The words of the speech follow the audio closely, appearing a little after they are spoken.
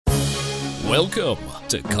Welcome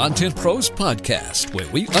to Content Pros Podcast, where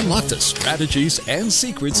we unlock the strategies and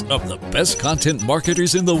secrets of the best content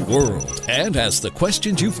marketers in the world and ask the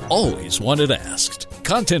questions you've always wanted asked.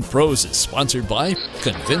 Content Pros is sponsored by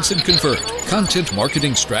Convince and Convert, content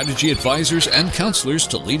marketing strategy advisors and counselors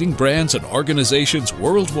to leading brands and organizations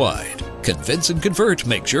worldwide. Convince and Convert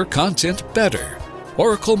makes your content better.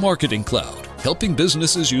 Oracle Marketing Cloud, helping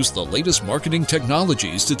businesses use the latest marketing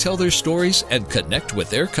technologies to tell their stories and connect with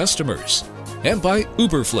their customers. And by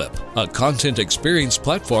Uberflip, a content experience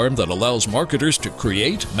platform that allows marketers to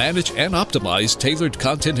create, manage, and optimize tailored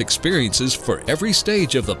content experiences for every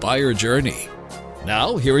stage of the buyer journey.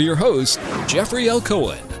 Now, here are your hosts, Jeffrey L.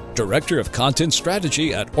 Cohen, Director of Content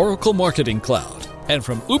Strategy at Oracle Marketing Cloud, and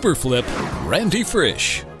from Uberflip, Randy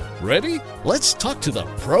Frisch. Ready? Let's talk to the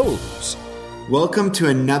pros. Welcome to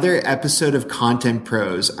another episode of Content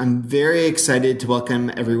Pros. I'm very excited to welcome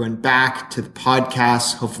everyone back to the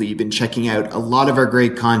podcast. Hopefully you've been checking out a lot of our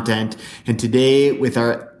great content. And today with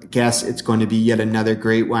our guest, it's going to be yet another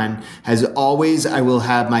great one. As always, I will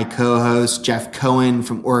have my co-host, Jeff Cohen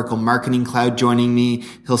from Oracle Marketing Cloud, joining me.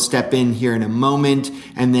 He'll step in here in a moment.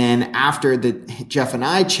 And then after Jeff and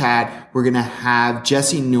I chat, we're going to have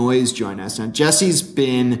Jesse Noyes join us. Now, Jesse's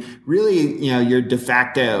been really, your de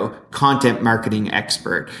facto content marketing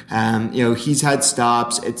expert. He's had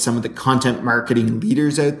stops at some of the content marketing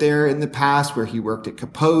leaders out there in the past, where he worked at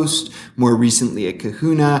Kapost, more recently at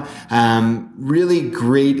Kahuna. Really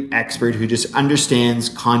great expert who just understands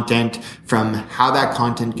content from how that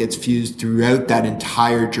content gets fused throughout that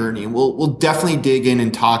entire journey. And we'll definitely dig in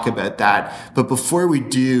and talk about that. But before we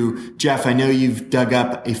do, Jeff, I know you've dug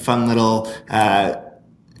up a fun little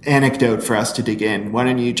anecdote for us to dig in. Why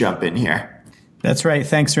don't you jump in here? That's right.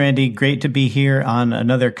 Thanks, Randy. Great to be here on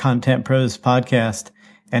another Content Pros podcast.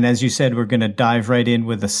 And as you said, we're going to dive right in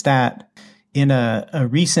with a stat. In a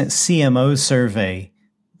recent CMO survey,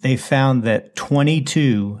 they found that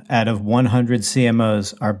 22 out of 100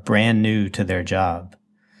 CMOs are brand new to their job.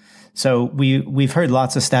 So we've heard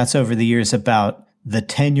lots of stats over the years about the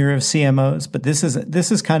tenure of CMOs, but this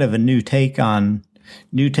is kind of a new take on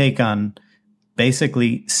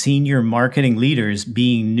basically senior marketing leaders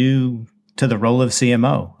being new to the role of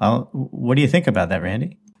CMO. What do you think about that,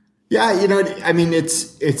 Randy? Yeah,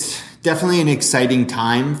 it's definitely an exciting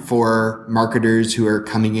time for marketers who are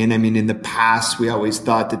coming in. I mean, in the past, we always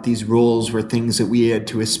thought that these roles were things that we had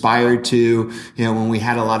to aspire to, when we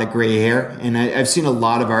had a lot of gray hair. And I've seen a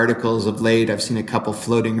lot of articles of late. I've seen a couple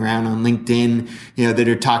floating around on LinkedIn, that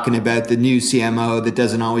are talking about the new CMO that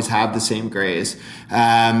doesn't always have the same grays.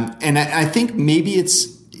 And I think maybe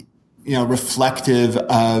it's, reflective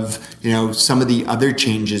of, some of the other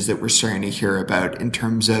changes that we're starting to hear about in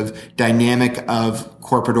terms of dynamic of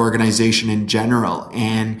corporate organization in general.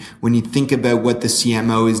 And when you think about what the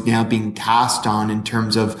CMO is now being tasked on in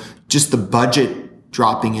terms of just the budget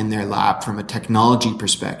dropping in their lap from a technology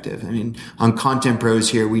perspective. I mean, on Content Pros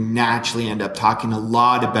here, we naturally end up talking a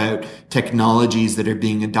lot about technologies that are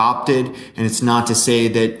being adopted. And it's not to say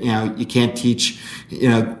that, you can't teach,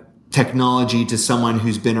 technology to someone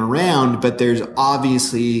who's been around, but there's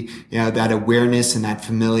obviously, that awareness and that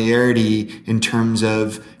familiarity in terms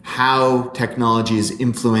of how technology is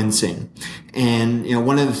influencing. And,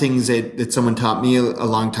 one of the things that someone taught me a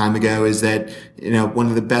long time ago is that, one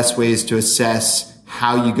of the best ways to assess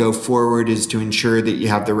how you go forward is to ensure that you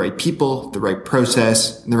have the right people, the right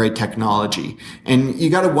process, and the right technology. And you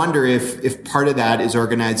got to wonder if part of that is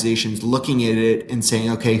organizations looking at it and saying,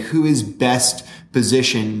 okay, who is best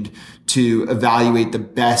positioned to evaluate the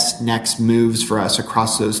best next moves for us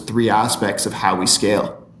across those three aspects of how we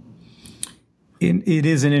scale? It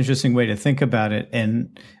is an interesting way to think about it.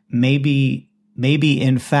 And maybe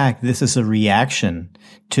in fact, this is a reaction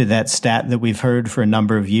to that stat that we've heard for a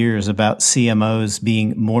number of years about CMOs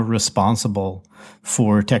being more responsible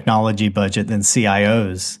for technology budget than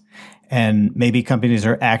CIOs. And maybe companies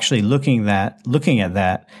are actually looking at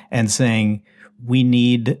that and saying, we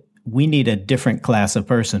need a different class of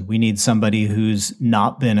person. We need somebody who's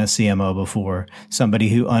not been a CMO before, somebody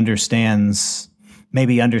who understands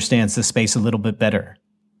the space a little bit better.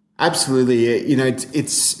 Absolutely.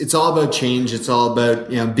 It's all about change. It's all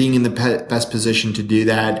about, being in the best position to do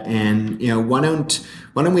that. And, why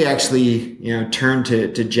don't we actually, turn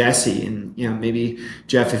to Jesse and, maybe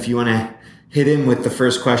Jeff, if you want to hit him with the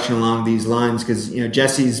first question along these lines, because,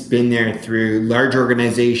 Jesse's been there through large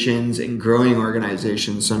organizations and growing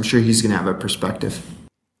organizations. So I'm sure he's going to have a perspective.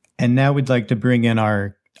 And now we'd like to bring in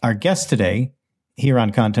our guest today here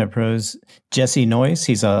on Content Pros, Jesse Noyes.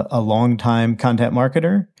 He's a longtime content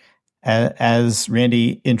marketer. As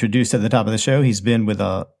Randy introduced at the top of the show, he's been with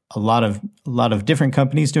a a lot of different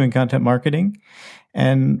companies doing content marketing.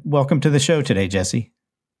 And welcome to the show today, Jesse.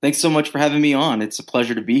 Thanks so much for having me on. It's a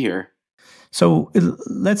pleasure to be here. So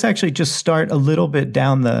let's actually just start a little bit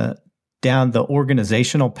down the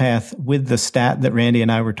organizational path with the stat that Randy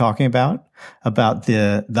and I were talking about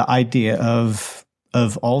the idea of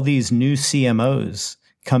all these new CMOs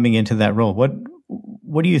coming into that role.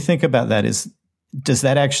 What do you think about that? Does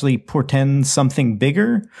that actually portend something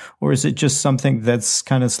bigger, or is it just something that's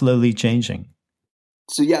kind of slowly changing?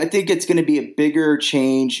 So yeah, I think it's going to be a bigger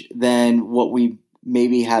change than what we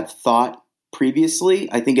maybe have thought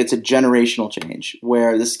previously. I think it's a generational change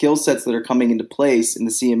where the skill sets that are coming into place in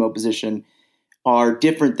the CMO position are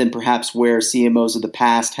different than perhaps where CMOs of the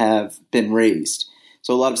past have been raised.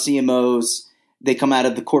 So a lot of CMOs, they come out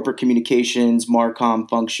of the corporate communications, Marcom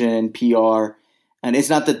function, PR, and it's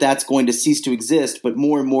not that that's going to cease to exist, but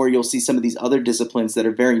more and more you'll see some of these other disciplines that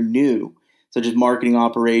are very new, such as marketing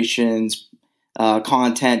operations,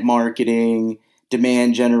 content marketing,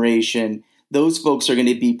 demand generation. Those folks are going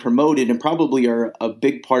to be promoted and probably are a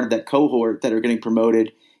big part of that cohort that are getting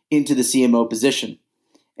promoted into the CMO position.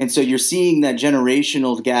 And so you're seeing that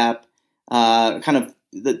generational gap, kind of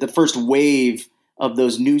the first wave of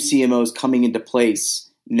those new CMOs coming into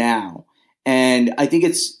place now. And I think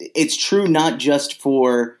it's true not just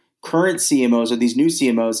for current CMOs or these new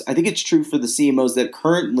CMOs. I think it's true for the CMOs that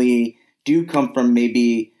currently do come from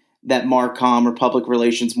maybe that Marcom or public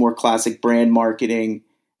relations, more classic brand marketing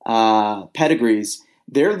pedigrees.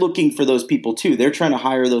 They're looking for those people too. They're trying to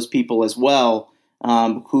hire those people as well,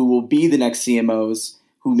 who will be the next CMOs,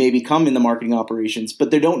 who maybe come in the marketing operations, but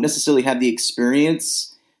they don't necessarily have the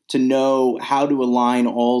experience to know how to align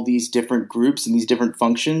all these different groups and these different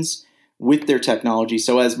functions with their technology.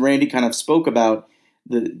 So as Randy kind of spoke about,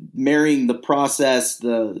 the marrying the process,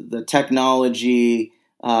 the technology,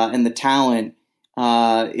 and the talent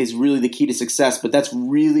is really the key to success. But that's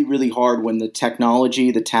really, really hard when the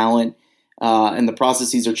technology, the talent, and the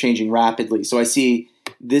processes are changing rapidly. So I see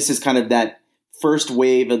this is kind of that first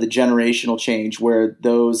wave of the generational change where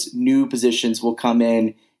those new positions will come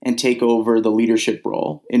in and take over the leadership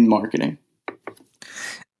role in marketing.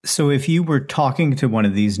 So if you were talking to one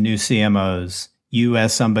of these new CMOs, you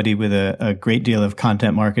as somebody with a great deal of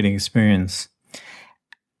content marketing experience,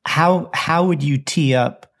 how would you tee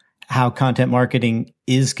up how content marketing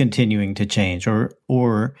is continuing to change,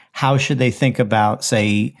 or how should they think about,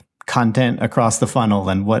 say, content across the funnel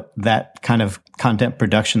and what that kind of content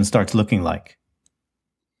production starts looking like?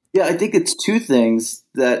 Yeah, I think it's two things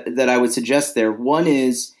that I would suggest there. One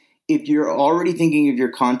is if you're already thinking of your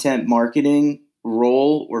content marketing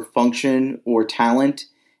role or function or talent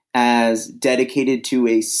as dedicated to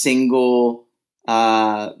a single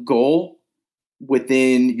goal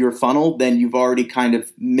within your funnel, then you've already kind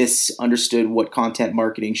of misunderstood what content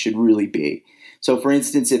marketing should really be. So for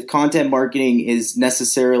instance, if content marketing is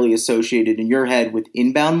necessarily associated in your head with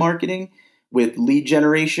inbound marketing, with lead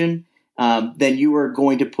generation, then you are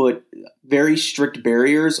going to put very strict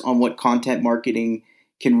barriers on what content marketing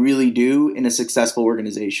can really do in a successful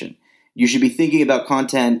organization. You should be thinking about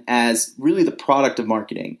content as really the product of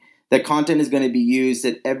marketing. That content is going to be used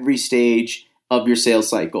at every stage of your sales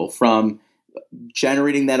cycle, from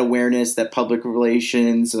generating that awareness, that public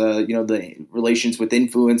relations, the relations with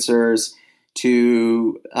influencers,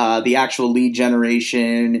 to the actual lead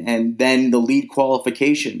generation, and then the lead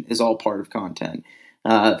qualification is all part of content.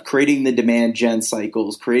 Creating the demand gen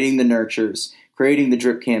cycles, creating the nurtures, creating the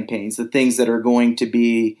drip campaigns, the things that are going to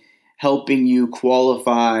be helping you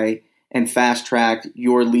qualify and fast track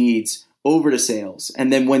your leads over to sales.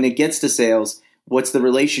 And then when it gets to sales, what's the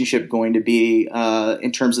relationship going to be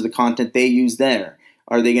in terms of the content they use there?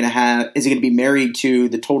 Is it going to be married to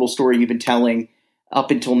the total story you've been telling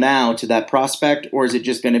up until now to that prospect? Or is it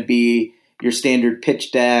just going to be your standard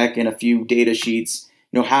pitch deck and a few data sheets?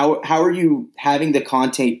 How are you having the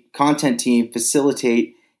content team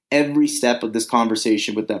facilitate every step of this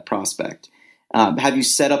conversation with that prospect? Have you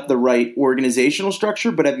set up the right organizational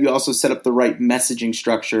structure, but have you also set up the right messaging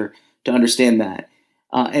structure to understand that?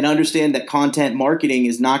 And understand that content marketing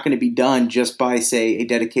is not going to be done just by, say, a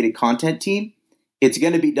dedicated content team. It's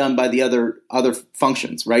going to be done by the other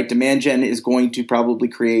functions, right? Demand gen is going to probably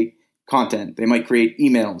create content. They might create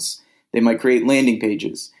emails. They might create landing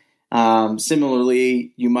pages.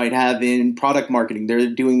 Similarly, you might have in product marketing, they're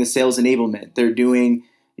doing the sales enablement. They're doing,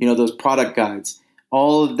 those product guides.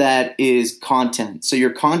 All of that is content. So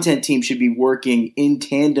your content team should be working in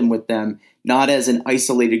tandem with them, not as an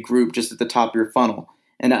isolated group just at the top of your funnel.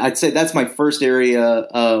 And I'd say that's my first area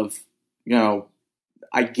of,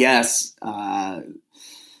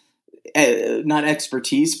 not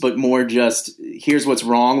expertise, but more just here's what's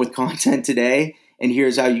wrong with content today, and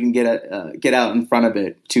here's how you can get out in front of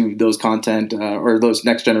it to those content or those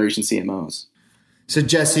next generation CMOs. So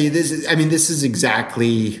Jesse, this is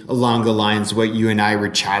exactly along the lines of what you and I were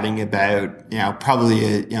chatting about,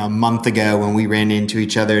 probably a month ago when we ran into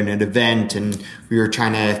each other in an event, and we were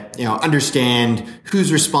trying to, understand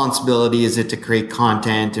whose responsibility is it to create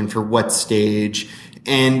content and for what stage.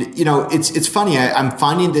 And, it's funny. I'm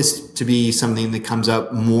finding this to be something that comes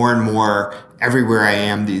up more and more everywhere I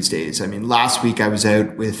am these days. I mean, last week I was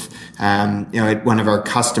out with, at one of our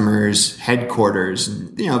customers' headquarters,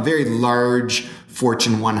 and, a very large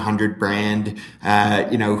Fortune 100 brand,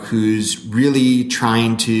 who's really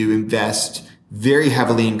trying to invest very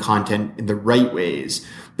heavily in content in the right ways.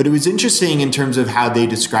 But it was interesting in terms of how they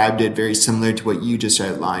described it, very similar to what you just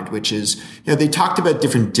outlined, which is, they talked about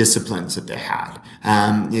different disciplines that they had.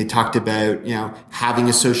 They talked about, having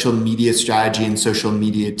a social media strategy and social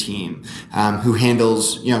media team, who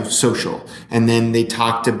handles, social. And then they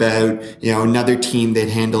talked about, another team that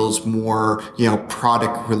handles more,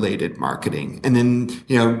 product related marketing. And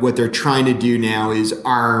then, what they're trying to do now is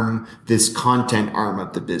arm this content arm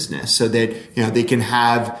of the business so that, they can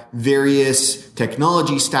have various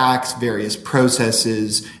technology stacks, various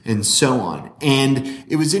processes, and so on. And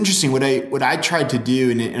it was interesting. What I tried to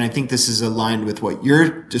do, and I think this is aligned with what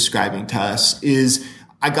you're describing to us, is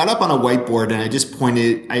I got up on a whiteboard and I just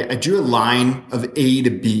I drew a line of A to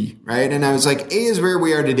B, right? And I was like, A is where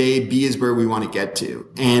we are today, B is where we want to get to.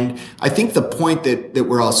 And I think the point that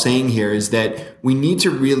we're all saying here is that we need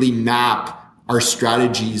to really map our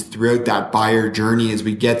strategies throughout that buyer journey as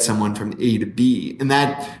we get someone from A to B. And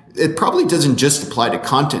that it probably doesn't just apply to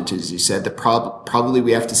content, as you said. Probably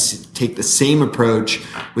we have to take the same approach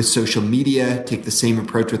with social media, take the same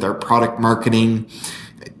approach with our product marketing.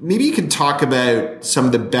 Maybe you could talk about some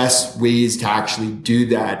of the best ways to actually do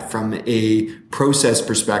that from a process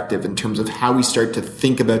perspective in terms of how we start to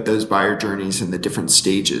think about those buyer journeys and the different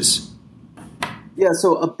stages. Yeah,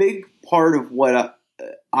 so a big part of what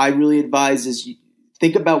I really advise is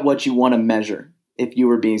think about what you want to measure if you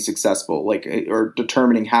were being successful, or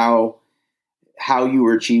determining how you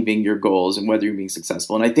were achieving your goals and whether you're being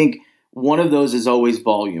successful. And I think one of those is always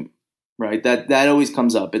volume, right? That always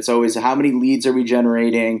comes up. It's always how many leads are we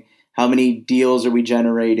generating? How many deals are we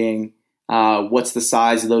generating? What's the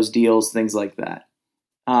size of those deals? Things like that.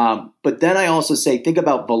 But then I also say, think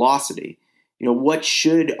about velocity. What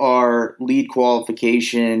should our lead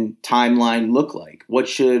qualification timeline look like? What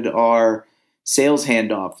should our sales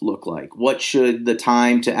handoff look like? What should the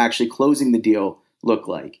time to actually closing the deal look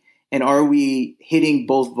like? And are we hitting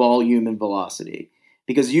both volume and velocity?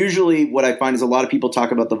 Because usually what I find is a lot of people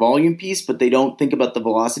talk about the volume piece, but they don't think about the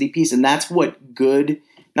velocity piece. And that's what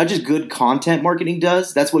not just good content marketing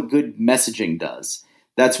does, that's what good messaging does.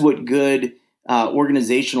 That's what good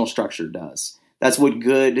organizational structure does. That's what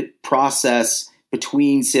good process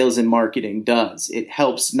between sales and marketing does. It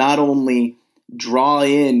helps not only draw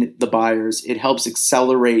in the buyers, it helps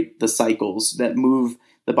accelerate the cycles that move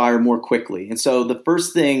the buyer more quickly. And so the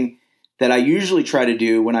first thing that I usually try to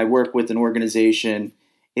do when I work with an organization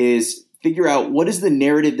is figure out what is the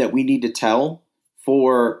narrative that we need to tell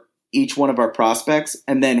for each one of our prospects,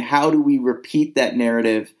 and then how do we repeat that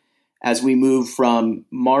narrative as we move from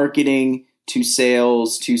marketing to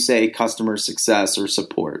sales to, say, customer success or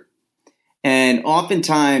support. And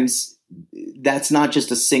oftentimes, that's not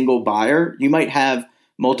just a single buyer. You might have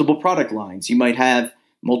multiple product lines. You might have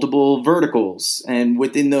multiple verticals. And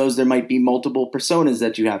within those, there might be multiple personas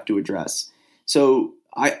that you have to address. So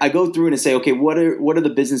I go through and I say, okay, what are the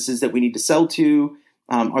businesses that we need to sell to?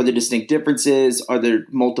 Are there distinct differences? Are there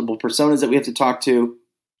multiple personas that we have to talk to?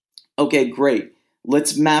 Okay, great.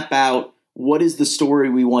 Let's map out what is the story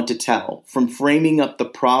we want to tell, from framing up the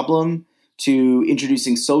problem to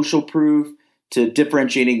introducing social proof to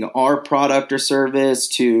differentiating our product or service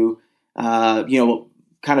to,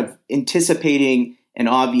 kind of anticipating and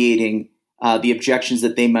obviating the objections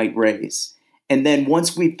that they might raise. And then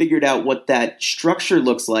once we've figured out what that structure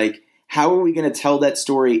looks like, how are we going to tell that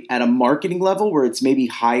story at a marketing level where it's maybe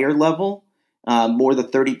higher level, more the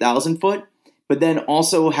 30,000 foot, but then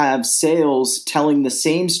also have sales telling the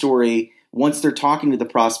same story once they're talking to the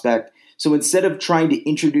prospect. So instead of trying to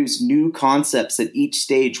introduce new concepts at each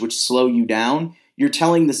stage, which slow you down, you're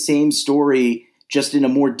telling the same story just in a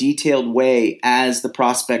more detailed way as the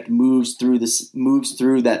prospect moves through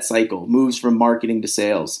that cycle, moves from marketing to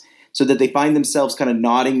sales, so that they find themselves kind of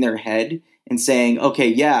nodding their head and saying, okay,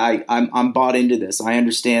 yeah, I'm bought into this. I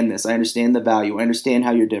understand this. I understand the value. I understand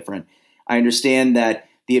how you're different. I understand that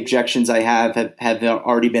the objections I have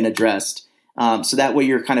already been addressed. So that way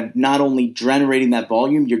you're kind of not only generating that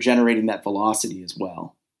volume, you're generating that velocity as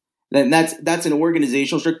well. Then that's an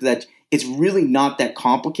organizational structure that it's really not that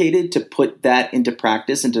complicated to put that into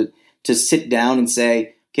practice and to sit down and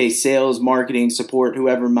say, okay, sales, marketing, support,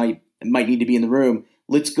 whoever might need to be in the room,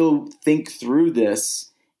 let's go think through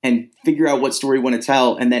this and figure out what story we want to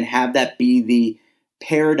tell, and then have that be the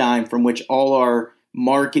paradigm from which all our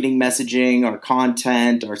marketing messaging, our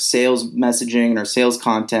content, our sales messaging, and our sales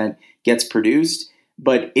content gets produced.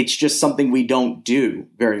 But it's just something we don't do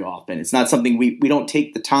very often. It's not something we don't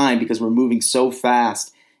take the time because we're moving so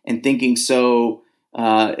fast and thinking so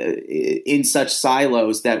in such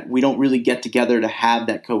silos that we don't really get together to have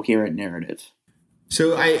that coherent narrative.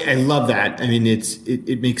 So I love that. I mean,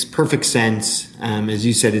 it makes perfect sense. As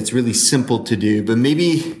you said, it's really simple to do, but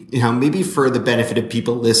maybe for the benefit of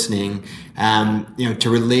people listening, to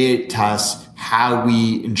relate to us how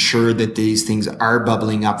we ensure that these things are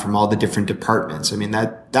bubbling up from all the different departments. I mean,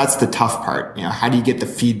 that's the tough part. How do you get the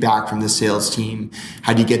feedback from the sales team?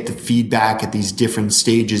 How do you get the feedback at these different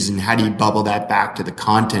stages? And how do you bubble that back to the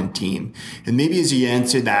content team? And maybe as you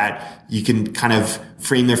answer that, you can kind of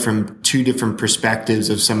frame it from two different perspectives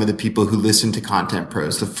of some of the people who listen to Content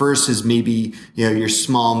Pros. The first is maybe, your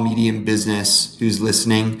small, medium business who's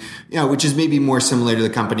listening, which is maybe more similar to the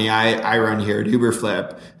company I run here at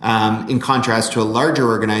Uberflip, in contrast to a larger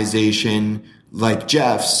organization like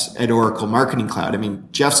Jeff's at Oracle Marketing Cloud. I mean,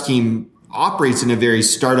 Jeff's team operates in a very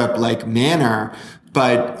startup-like manner,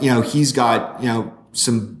 but, he's got,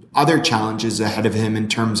 some other challenges ahead of him in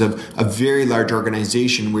terms of a very large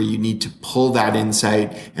organization where you need to pull that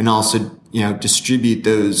insight and also, distribute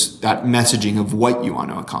that messaging of what you want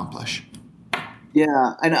to accomplish.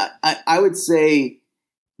 Yeah. And I would say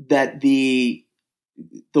that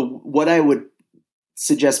what I would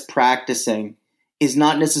suggest practicing is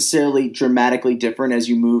not necessarily dramatically different as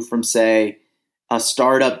you move from, say, a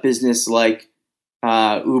startup business like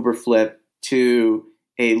Uberflip to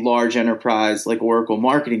a large enterprise like Oracle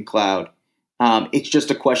Marketing Cloud. It's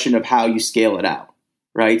just a question of how you scale it out,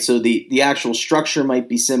 right? So the actual structure might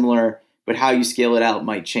be similar, but how you scale it out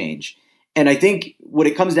might change. And I think what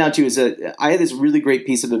it comes down to is I had this really great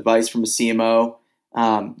piece of advice from a CMO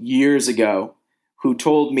years ago who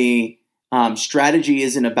told me strategy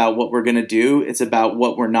isn't about what we're going to do. It's about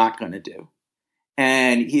what we're not going to do.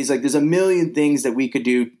 And he's like, there's a million things that we could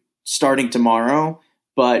do starting tomorrow,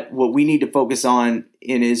 but what we need to focus on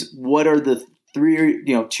is what are the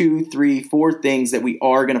 2, 3, 4 things that we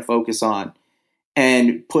are going to focus on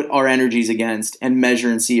and put our energies against and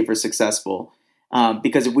measure and see if we're successful.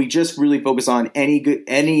 Because if we just really focus on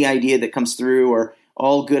any idea that comes through, or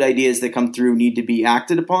all good ideas that come through need to be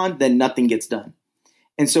acted upon, then nothing gets done.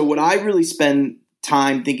 And so what I really spend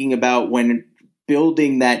time thinking about when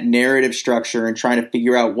building that narrative structure and trying to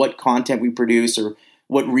figure out what content we produce or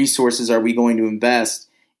what resources are we going to invest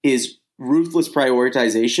is ruthless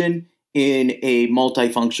prioritization in a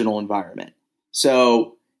multifunctional environment.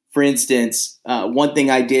 So, for instance, one thing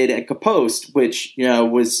I did at Kapost, which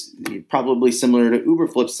was probably similar to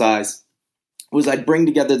Uberflip's size, was I'd bring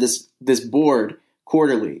together this board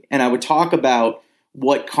quarterly, and I would talk about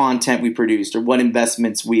what content we produced or what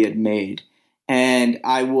investments we had made, and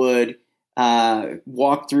I would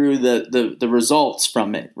walk through the results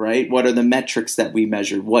from it. Right? What are the metrics that we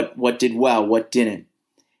measured? What did well? What didn't?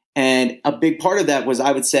 And a big part of that was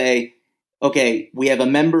I would say, okay, we have a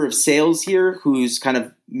member of sales here who's kind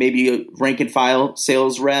of maybe a rank and file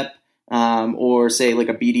sales rep, or say like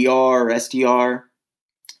a BDR or SDR.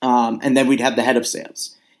 And then we'd have the head of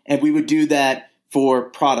sales. And we would do that for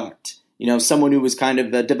product, someone who was kind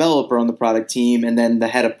of a developer on the product team and then the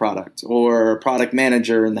head of product, or a product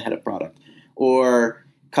manager and the head of product, or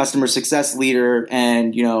customer success leader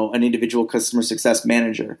and, an individual customer success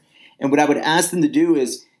manager. And what I would ask them to do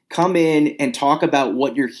is come in and talk about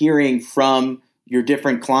what you're hearing from your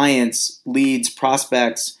different clients, leads,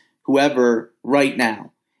 prospects, whoever right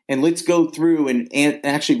now. And let's go through and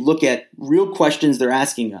actually look at real questions they're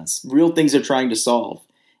asking us, real things they're trying to solve,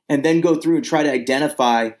 and then go through and try to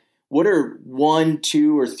identify what are 1,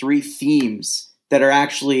 2, or 3 themes that are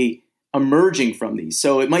actually emerging from these.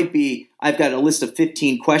 So it might be, I've got a list of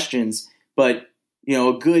 15 questions, but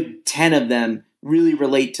a good 10 of them really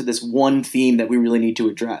relate to this one theme that we really need to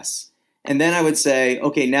address. And then I would say,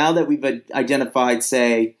 okay, now that we've identified,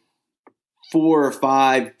 say, 4 or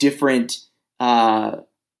 5 different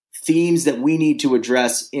themes that we need to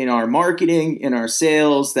address in our marketing, in our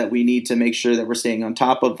sales, that we need to make sure that we're staying on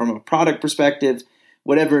top of from a product perspective,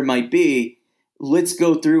 whatever it might be, let's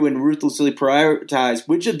go through and ruthlessly prioritize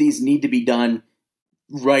which of these need to be done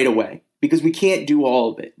right away. because we can't do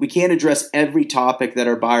all of it. We can't address every topic that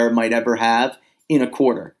our buyer might ever have in a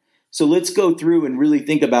quarter. So let's go through and really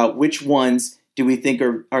think about which ones do we think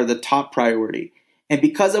are the top priority. And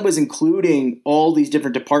because I was including all these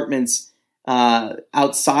different departments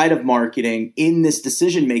outside of marketing in this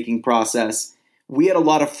decision-making process, we had a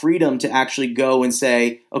lot of freedom to actually go and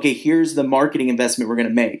say, okay, here's the marketing investment we're going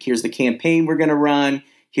to make. Here's the campaign we're going to run.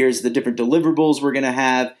 Here's the different deliverables we're going to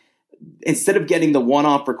have. Instead of getting the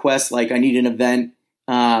one-off requests like I need an event,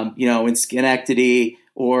 in Schenectady,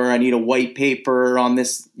 or I need a white paper on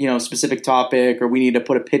this, specific topic, or we need to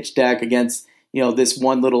put a pitch deck against, this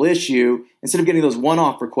one little issue. Instead of getting those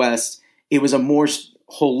one-off requests, it was a more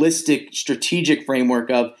holistic, strategic framework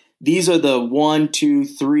of these are the 1, 2,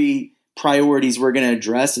 3 priorities we're going to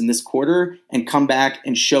address in this quarter, and come back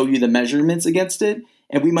and show you the measurements against it.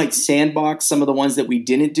 And we might sandbox some of the ones that we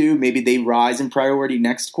didn't do. Maybe they rise in priority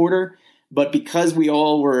next quarter. But because we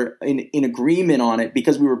all were in agreement on it,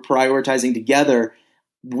 because we were prioritizing together,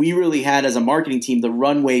 we really had, as a marketing team, the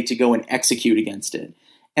runway to go and execute against it.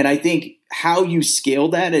 And I think how you scale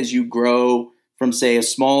that as you grow from, say, a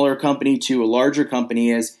smaller company to a larger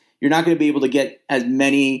company is you're not going to be able to get as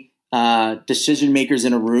many decision makers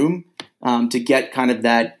in a room to get kind of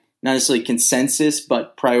that, not necessarily consensus,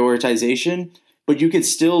 but prioritization. But you can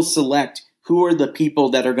still select who are the people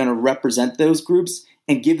that are going to represent those groups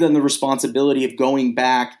and give them the responsibility of going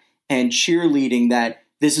back and cheerleading that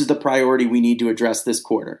this is the priority we need to address this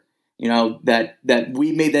quarter. That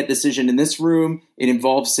we made that decision in this room. It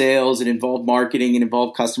involved sales, it involved marketing, it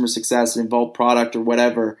involved customer success, it involved product or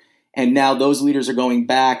whatever. And now those leaders are going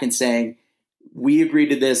back and saying, we agreed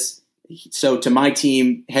to this. So to my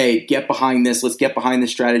team, hey, get behind this. Let's get behind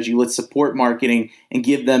this strategy. Let's support marketing and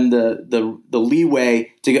give them the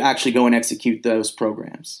leeway to actually go and execute those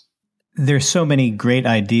programs. There's so many great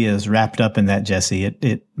ideas wrapped up in that, Jesse.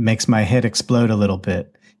 It makes my head explode a little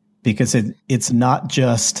bit, because it's not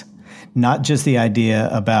just the idea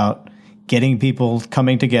about getting people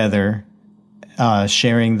coming together,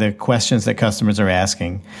 sharing the questions that customers are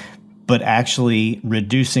asking, but actually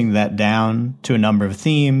reducing that down to a number of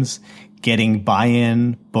themes, getting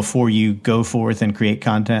buy-in before you go forth and create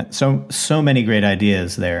content. So many great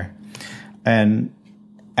ideas there. And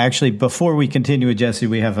actually, before we continue with Jesse,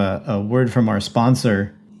 we have a word from our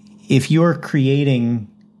sponsor. If you're creating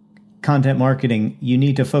content marketing, you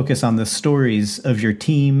need to focus on the stories of your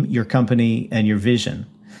team, your company, and your vision.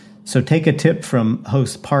 So take a tip from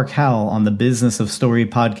host Park Howell on the Business of Story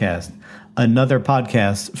podcast, another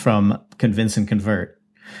podcast from Convince and Convert.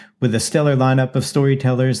 With a stellar lineup of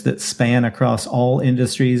storytellers that span across all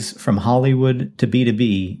industries from Hollywood to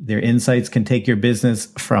B2B, their insights can take your business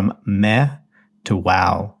from meh to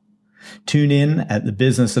wow. Tune in at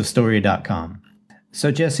thebusinessofstory.com.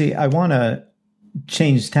 So Jesse, I want to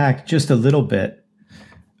change tack just a little bit.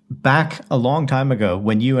 Back a long time ago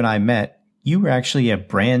when you and I met, you were actually a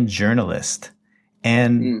brand journalist.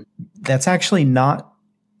 And that's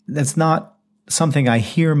not something I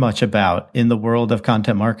hear much about in the world of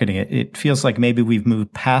content marketing. It feels like maybe we've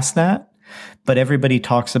moved past that, but everybody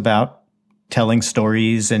talks about telling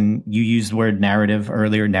stories, and you used the word narrative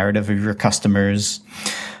earlier, narrative of your customers.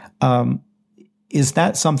 Is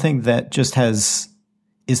that something that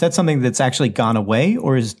is that something that's actually gone away,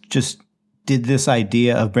 or did this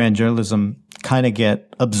idea of brand journalism kind of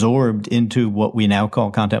get absorbed into what we now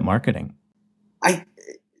call content marketing?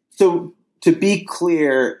 So to be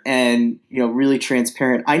clear and really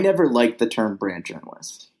transparent, I never liked the term brand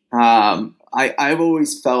journalist. I've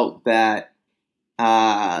always felt that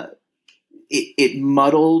it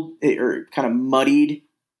kind of muddied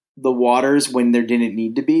the waters when there didn't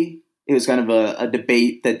need to be. It was kind of a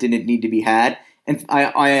debate that didn't need to be had. And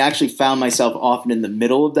I actually found myself often in the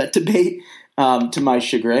middle of that debate, to my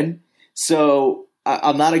chagrin. So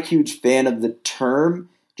I'm not a huge fan of the term,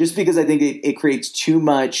 just because I think it creates too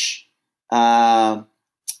much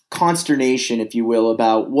consternation, if you will,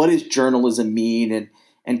 about what does journalism mean,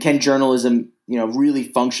 and can journalism really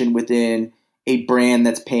function within a brand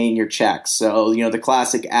that's paying your checks. So the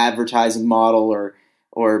classic advertising model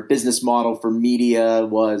or business model for media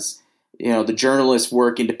was the journalists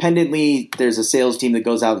work independently. There's a sales team that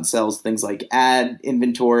goes out and sells things like ad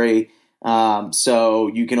inventory. So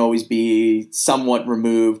you can always be somewhat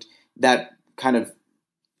removed. That kind of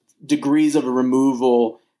degrees of a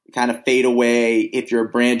removal kind of fade away if you're a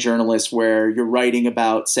brand journalist, where you're writing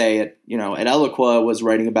about, say, at Eloqua was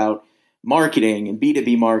writing about marketing and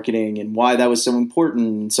B2B marketing and why that was so important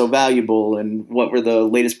and so valuable and what were the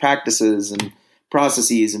latest practices and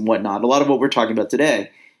processes and whatnot. A lot of what we're talking about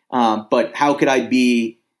today. But how could I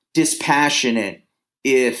be dispassionate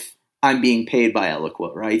if I'm being paid by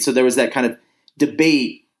Eloqua, right? So there was that kind of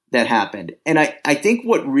debate that happened. And I think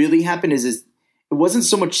what really happened is it wasn't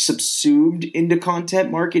so much subsumed into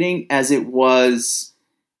content marketing as it was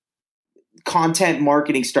content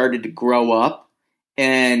marketing started to grow up,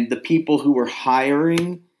 and the people who were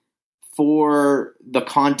hiring for the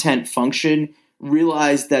content function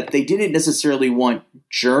realized that they didn't necessarily want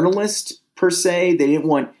journalists per se. They didn't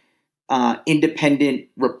want independent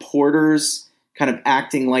reporters kind of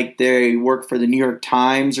acting like they work for the New York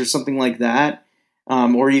Times or something like that,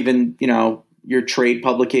 or even, your trade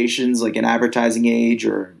publications like an Advertising Age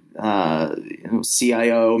or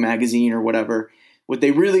CIO magazine or whatever. What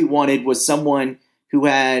they really wanted was someone who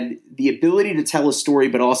had the ability to tell a story,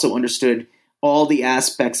 but also understood all the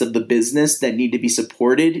aspects of the business that need to be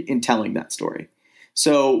supported in telling that story.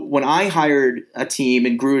 So when I hired a team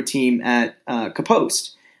and grew a team at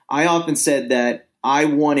Kapost, I often said that I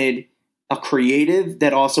wanted a creative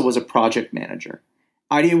that also was a project manager.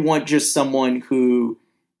 I didn't want just someone who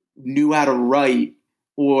knew how to write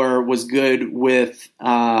or was good with,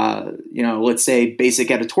 let's say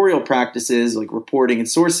basic editorial practices like reporting and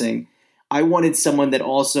sourcing. I wanted someone that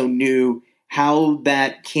also knew how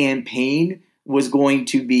that campaign was going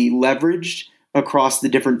to be leveraged across the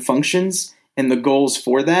different functions and the goals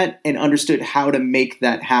for that, and understood how to make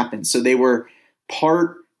that happen. So they were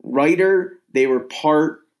part writer, they were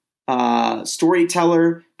part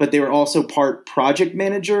storyteller, but they were also part project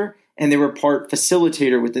manager, and they were part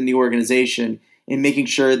facilitator within the organization in making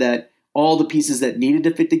sure that all the pieces that needed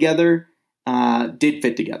to fit together did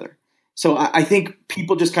fit together. So I think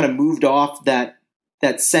people just kind of moved off that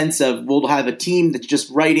sense of, we'll have a team that's just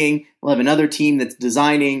writing, we'll have another team that's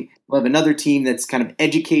designing, we'll have another team that's kind of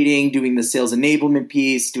educating, doing the sales enablement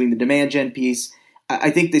piece, doing the demand gen piece. I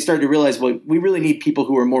think they started to realize, well, we really need people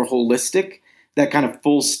who are more holistic, that kind of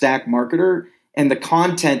full stack marketer. And the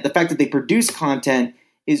content, the fact that they produce content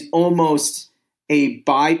is almost a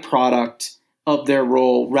byproduct of their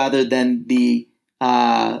role rather than the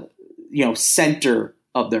center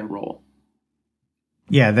of their role.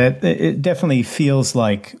 Yeah, that it definitely feels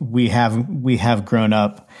like we have grown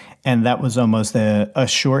up, and that was almost a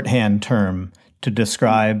shorthand term to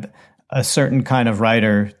describe a certain kind of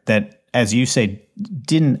writer that, as you say,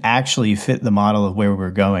 didn't actually fit the model of where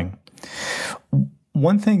we're going.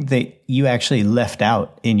 One thing that you actually left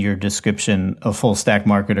out in your description of full stack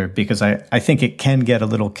marketer, because I think it can get a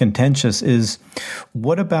little contentious, is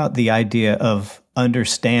what about the idea of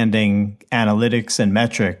understanding analytics and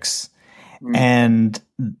metrics? And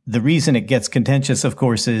the reason it gets contentious, of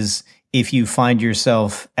course, is if you find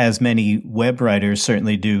yourself, as many web writers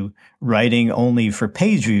certainly do, writing only for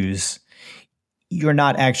page views, you're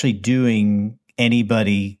not actually doing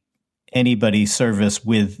anybody's service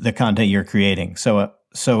with the content you're creating. So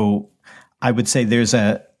I would say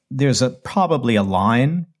there's probably a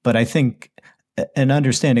line, but I think an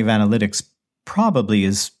understanding of analytics probably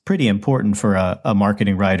is pretty important for a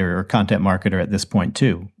marketing writer or content marketer at this point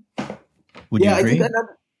too. Would you agree?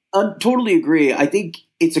 I totally agree. I think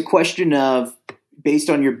it's a question of, based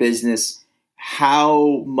on your business,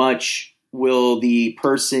 how much will the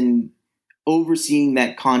person overseeing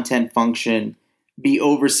that content function be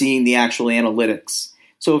overseeing the actual analytics?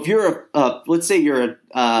 So if you're let's say you're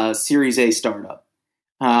a Series A startup,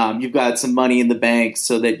 you've got some money in the bank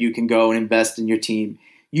so that you can go and invest in your team.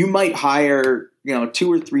 You might hire,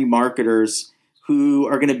 2 or 3 marketers who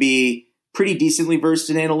are going to be pretty decently versed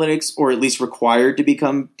in analytics, or at least required to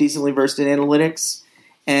become decently versed in analytics.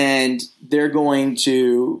 And they're going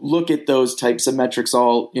to look at those types of metrics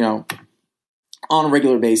all, on a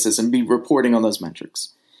regular basis and be reporting on those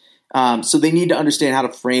metrics. So they need to understand how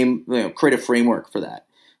to create a framework for that.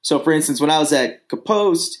 So for instance, when I was at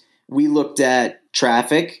Kapost, we looked at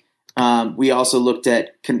traffic. We also looked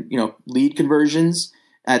at, lead conversions.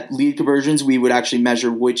 At lead conversions, we would actually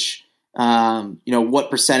measure which,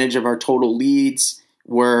 what percentage of our total leads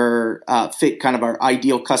were fit kind of our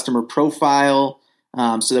ideal customer profile,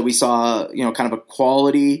 so that we saw, kind of a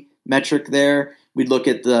quality metric there. We'd look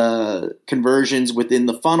at the conversions within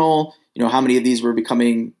the funnel, how many of these were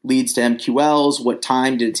becoming leads to MQLs, what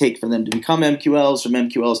time did it take for them to become MQLs, from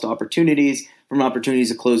MQLs to opportunities, from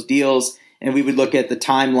opportunities to close deals. And we would look at the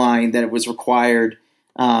timeline that it was required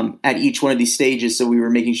at each one of these stages. So we were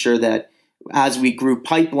making sure that as we grew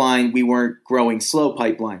pipeline, we weren't growing slow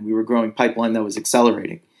pipeline. We were growing pipeline that was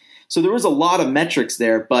accelerating. So there was a lot of metrics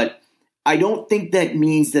there, but I don't think that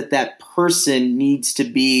means that person needs to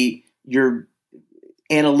be your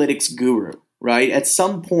analytics guru, right? At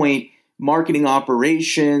some point, marketing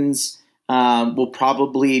operations will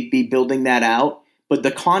probably be building that out. but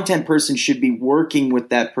the content person should be working with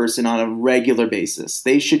that person on a regular basis.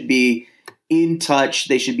 They should be in touch.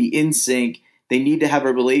 They should be in sync. They need to have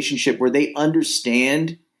a relationship where they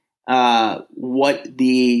understand what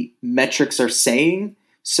the metrics are saying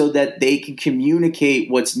so that they can communicate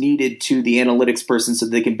what's needed to the analytics person so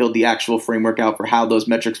they can build the actual framework out for how those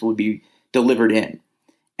metrics will be delivered in.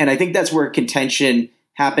 And I think that's where contention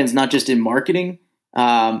happens, not just in marketing.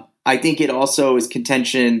 I think it also is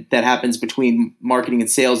contention that happens between marketing and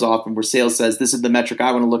sales often, where sales says, this is the metric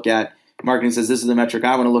I want to look at. Marketing says, this is the metric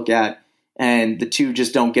I want to look at. And the two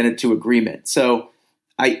just don't get into agreement. So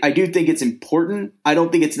I do think it's important. I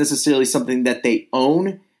don't think it's necessarily something that they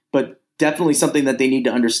own, but definitely something that they need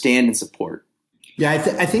to understand and support. Yeah,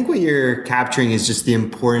 I think what you're capturing is just the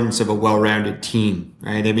importance of a well-rounded team,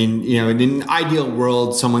 right? I mean, in an ideal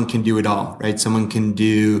world, someone can do it all, right? Someone can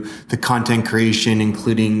do the content creation,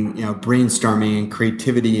 including, brainstorming and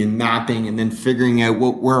creativity and mapping and then figuring out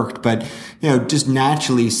what worked. But, just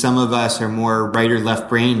naturally, some of us are more right or left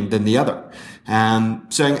brain than the other.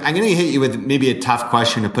 So I'm going to hit you with maybe a tough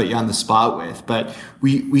question to put you on the spot with, but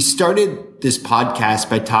we started this podcast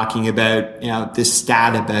by talking about, this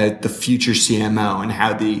stat about the future CMO and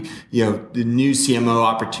how the new CMO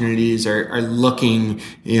opportunities are looking,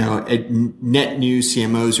 at net new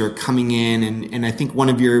CMOs who are coming in. And I think one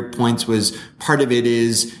of your points was part of it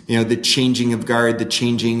is, the changing of guard, the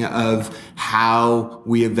changing of how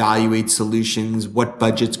we evaluate solutions, what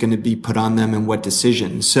budget's going to be put on them and what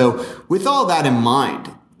decisions. So with all that in mind,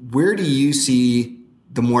 where do you see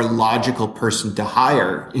the more logical person to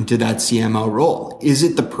hire into that CMO role? Is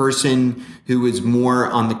it the person who is more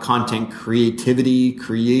on the content creativity,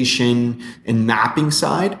 creation, and mapping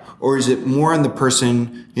side? Or is it more on the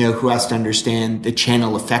person, who has to understand the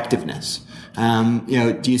channel effectiveness?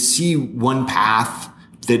 Do you see one path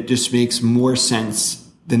that just makes more sense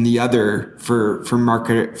than the other for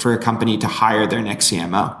a company to hire their next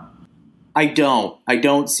CMO? I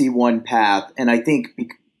don't see one path. And I think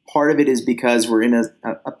part of it is because we're in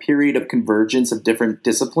a period of convergence of different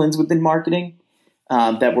disciplines within marketing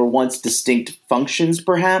that were once distinct functions,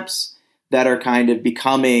 perhaps, that are kind of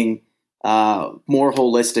becoming more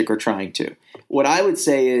holistic or trying to. What I would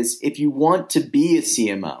say is if you want to be a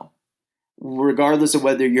CMO, regardless of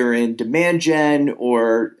whether you're in demand gen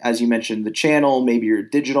or, as you mentioned, the channel, maybe you're a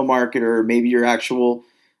digital marketer, maybe you're actual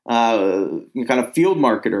kind of field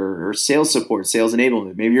marketer or sales support, sales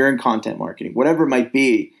enablement, maybe you're in content marketing, whatever it might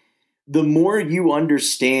be, the more you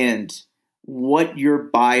understand what your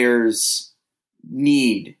buyers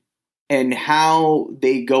need and how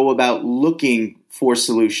they go about looking for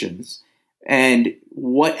solutions and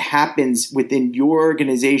what happens within your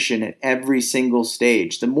organization at every single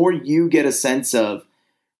stage, the more you get a sense of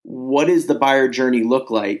what does the buyer journey look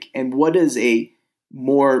like and what does a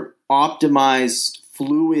more optimized,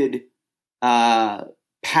 fluid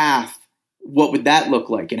path, what would that look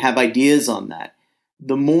like, and have ideas on that,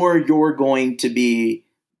 the more you're going to be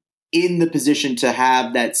in the position to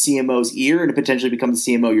have that CMO's ear and to potentially become the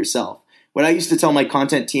CMO yourself. What I used to tell my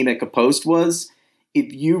content team at Kapost was,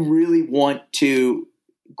 if you really want to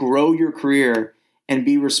grow your career and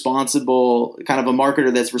be responsible, kind of a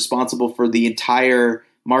marketer that's responsible for the entire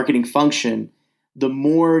marketing function, the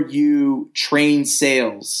more you train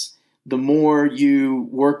sales, the more you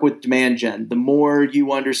work with demand gen, the more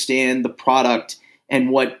you understand the product and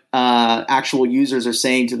what actual users are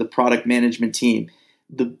saying to the product management team,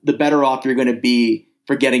 the better off you're going to be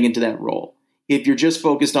for getting into that role. If you're just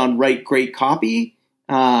focused on write great copy,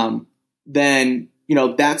 then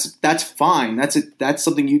that's fine. That's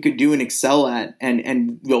something you could do and excel at,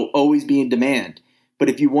 and will always be in demand. But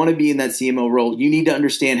if you want to be in that CMO role, you need to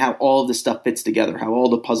understand how all of this stuff fits together, how all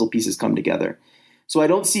the puzzle pieces come together. So I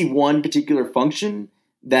don't see one particular function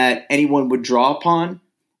that anyone would draw upon.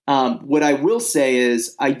 What I will say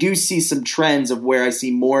is I do see some trends of where I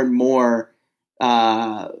see more and more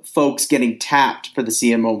folks getting tapped for the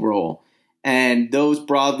CMO role. And those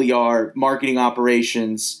broadly are marketing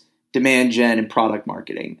operations, demand gen, and product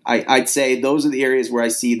marketing. I'd say those are the areas where I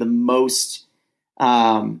see the most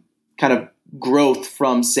kind of growth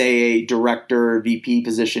from, say, a director or VP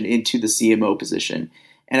position into the CMO position.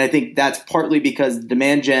 And I think that's partly because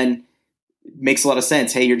demand gen makes a lot of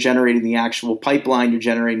sense. Hey, you're generating the actual pipeline, you're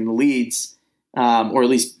generating the leads, or at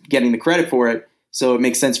least getting the credit for it. So it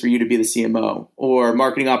makes sense for you to be the CMO. Or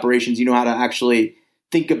marketing operations, you know how to actually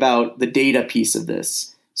think about the data piece of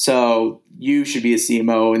this. So you should be a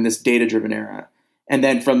CMO in this data-driven era. And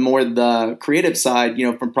then from more the creative side,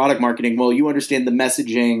 from product marketing, well, you understand the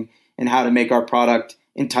messaging and how to make our product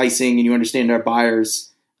enticing, and you understand our buyers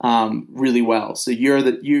really well. So you're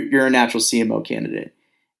a natural CMO candidate.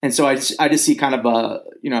 And so I just see kind of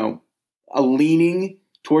a leaning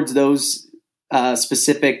towards those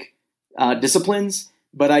specific disciplines,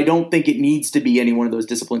 but I don't think it needs to be any one of those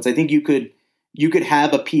disciplines. I think you could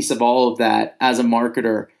have a piece of all of that as a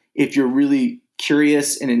marketer if you're really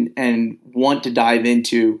curious and want to dive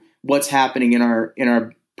into what's happening in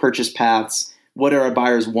our purchase paths. What do our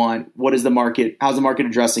buyers want? What is the market? How's the market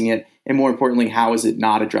addressing it? And more importantly, how is it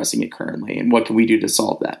not addressing it currently? And what can we do to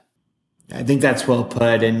solve that? I think that's well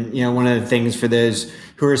put. And, one of the things for those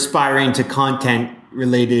who are aspiring to content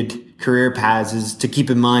related career paths is to keep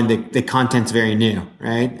in mind that the content's very new,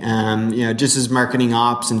 right? Just as marketing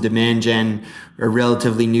ops and demand gen are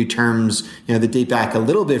relatively new terms, that date back a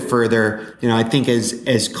little bit further, I think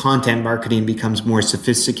as content marketing becomes more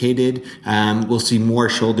sophisticated, we'll see more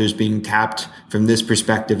shoulders being tapped from this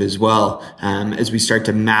perspective as well, as we start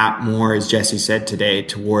to map more, as Jesse said today,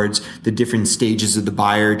 towards the different stages of the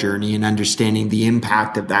buyer journey and understanding the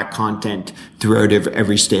impact of that content throughout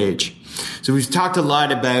every stage. So we've talked a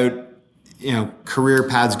lot about career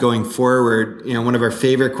paths going forward. One of our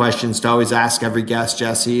favorite questions to always ask every guest,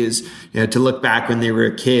 Jesse, is, to look back when they were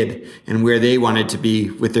a kid and where they wanted to be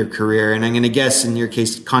with their career. And I'm going to guess in your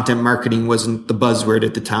case, content marketing wasn't the buzzword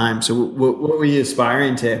at the time. So what were you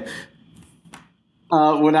aspiring to?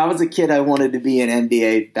 When I was a kid, I wanted to be an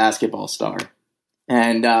NBA basketball star.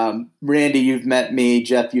 And Randy, you've met me.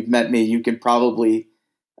 Jeff, you've met me. You can probably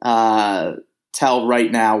tell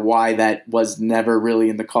right now why that was never really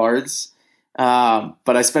in the cards. But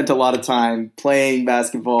I spent a lot of time playing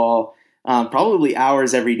basketball, probably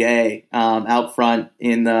hours every day, out front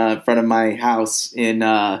in the front of my house in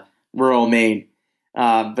rural Maine.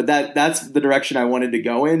 But that's the direction I wanted to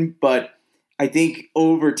go in. But I think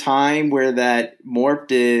over time where that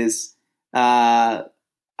morphed is, I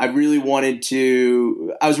was really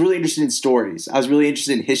interested in stories. I was really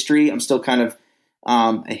interested in history. I'm still kind of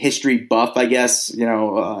a history buff, I guess,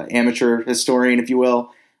 amateur historian, if you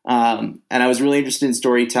will. And I was really interested in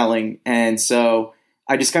storytelling. And so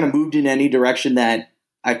I just kind of moved in any direction that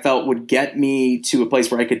I felt would get me to a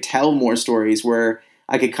place where I could tell more stories, where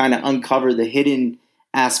I could kind of uncover the hidden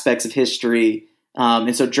aspects of history.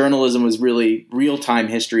 And so journalism was really real-time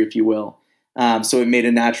history, if you will. So it made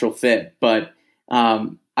a natural fit. But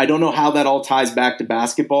I don't know how that all ties back to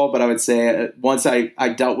basketball, but I would say once I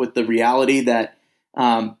dealt with the reality that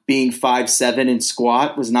being 5'7" and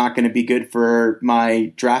squat was not going to be good for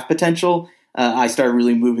my draft potential, I started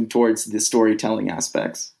really moving towards the storytelling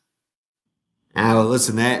aspects. Well,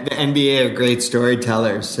 listen, the NBA are great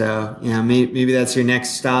storytellers, so maybe that's your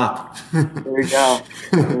next stop. There we go.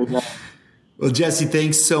 Well, Jesse,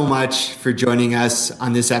 thanks so much for joining us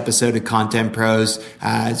on this episode of Content Pros.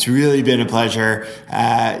 It's really been a pleasure.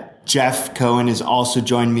 Jeff Cohen has also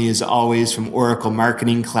joined me as always from Oracle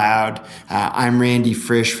Marketing Cloud. I'm Randy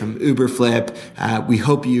Frisch from Uberflip. We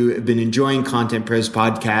hope you have been enjoying Content Pros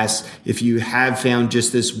podcasts. If you have found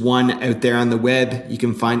just this one out there on the web, you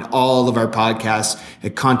can find all of our podcasts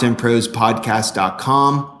at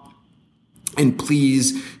contentprospodcast.com. And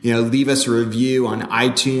please, leave us a review on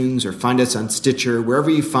iTunes or find us on Stitcher,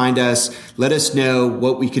 wherever you find us. Let us know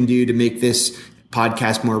what we can do to make this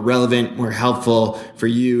podcast more relevant, more helpful for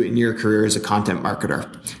you in your career as a content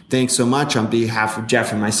marketer. Thanks so much on behalf of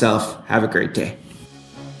Jeff and myself. Have a great day.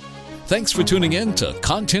 Thanks for tuning in to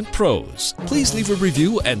Content Pros. Please leave a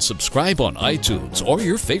review and subscribe on iTunes or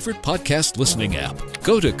your favorite podcast listening app.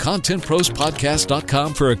 Go to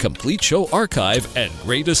contentprospodcast.com for a complete show archive and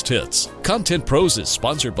greatest hits. Content Pros is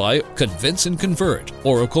sponsored by Convince and Convert,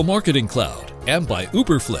 Oracle Marketing Cloud, and by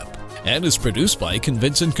Uberflip, and is produced by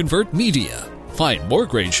Convince and Convert Media. Find more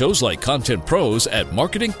great shows like Content Pros at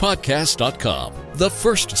marketingpodcast.com, the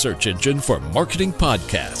first search engine for marketing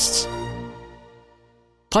podcasts.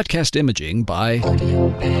 Podcast imaging by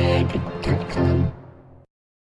AudioBag.com.